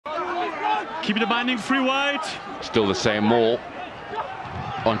Keep the binding free wide. Still the same maul.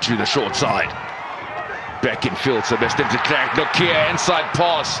 Onto the short side. Back in field, Sebastian de Klerk. Nokia inside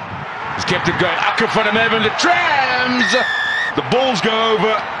pass. He's kept it going. Akker van der Merwe, the trams. The Bulls go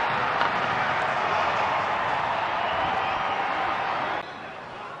over.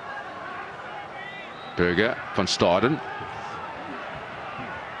 Berger van Staden.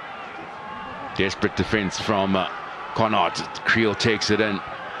 Desperate defense from Connacht. Kriel takes it in.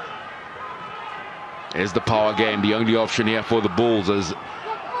 There's the power game. The only option here for the Bulls is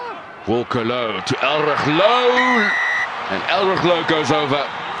Wilke Low to Elrigh Louw. And Elrigh Louw goes over.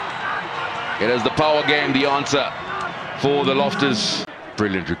 It is the power game, the answer for the Lofters.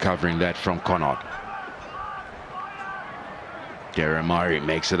 Brilliant recovering that from Connacht. Diarmuid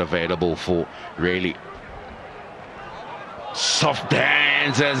makes it available for Rayleigh. Soft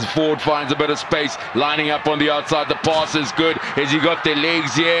hands as Ford finds a bit of space, lining up on the outside. The pass is good as he got their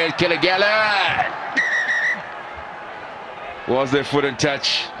legs here. Kilgallen was their foot in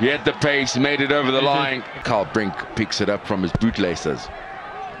touch. He had the pace, made it over the line. Carl Brink picks it up from his bootlaces.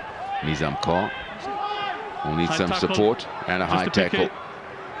 Nizaam Carr will need some support and a high tackle.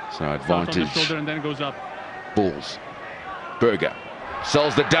 So advantage. And then goes up. Bulls. Berger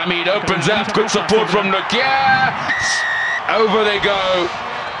sells the dummy. It opens up. Good support from Nokia. Over they go.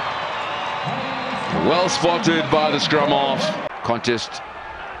 Well spotted by the scrum half. Contest.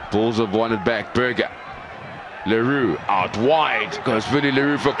 Bulls have won it back. Berger. Le Roux out wide. Goes Willie Le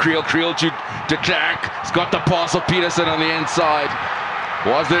Roux for Kriel. Kriel to de Klerk. He's got the pass of Peterson on the inside.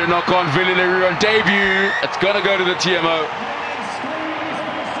 Was there a knock on Willie Le Roux on debut? It's going to go to the TMO.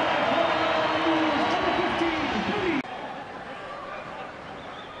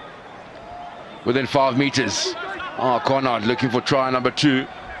 Within 5 meters. Connacht looking for try number 2.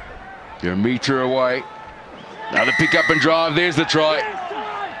 They're a meter away. Now the pick up and drive. There's the try.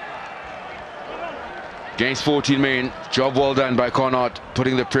 Against 14 men. Job well done by Connacht.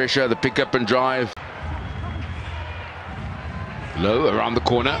 Putting the pressure, the pick up and drive. Low around the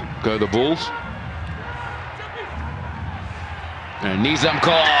corner. Go the Bulls. And Nizaam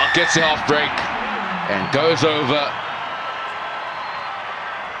Carr gets the half break and goes over.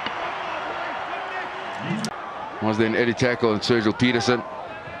 Was there an Eddie tackle on Sergio Peterson?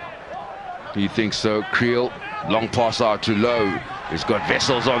 He thinks so. Kriel, long pass out to Low. He's got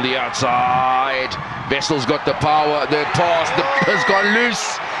Wessels on the outside. Wessels got the power. The pass has gone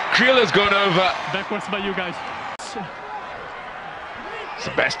loose. Kriel has gone over. Backwards by you guys.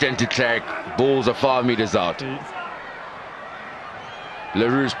 Sebastian de Klerk. Bulls are 5 meters out. Le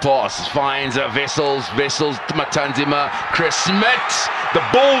Roux's pass finds Wessels. Wessels to Matanzima. Chris Smith. The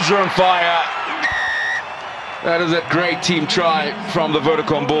Bulls are on fire. That is a great team try from the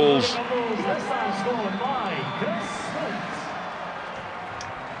Vodacom Bulls.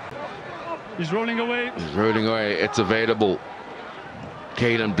 He's rolling away. He's rolling away. It's available.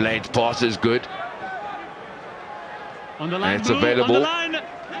 Kalen Blade's pass is good. On the line, and it's Blue, available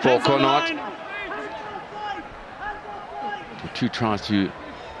for Hands Connacht. 2 tries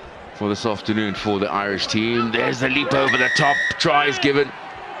for this afternoon for the Irish team. There's the leap over the top. Try is given.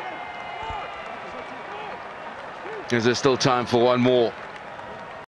 Is there still time for one more?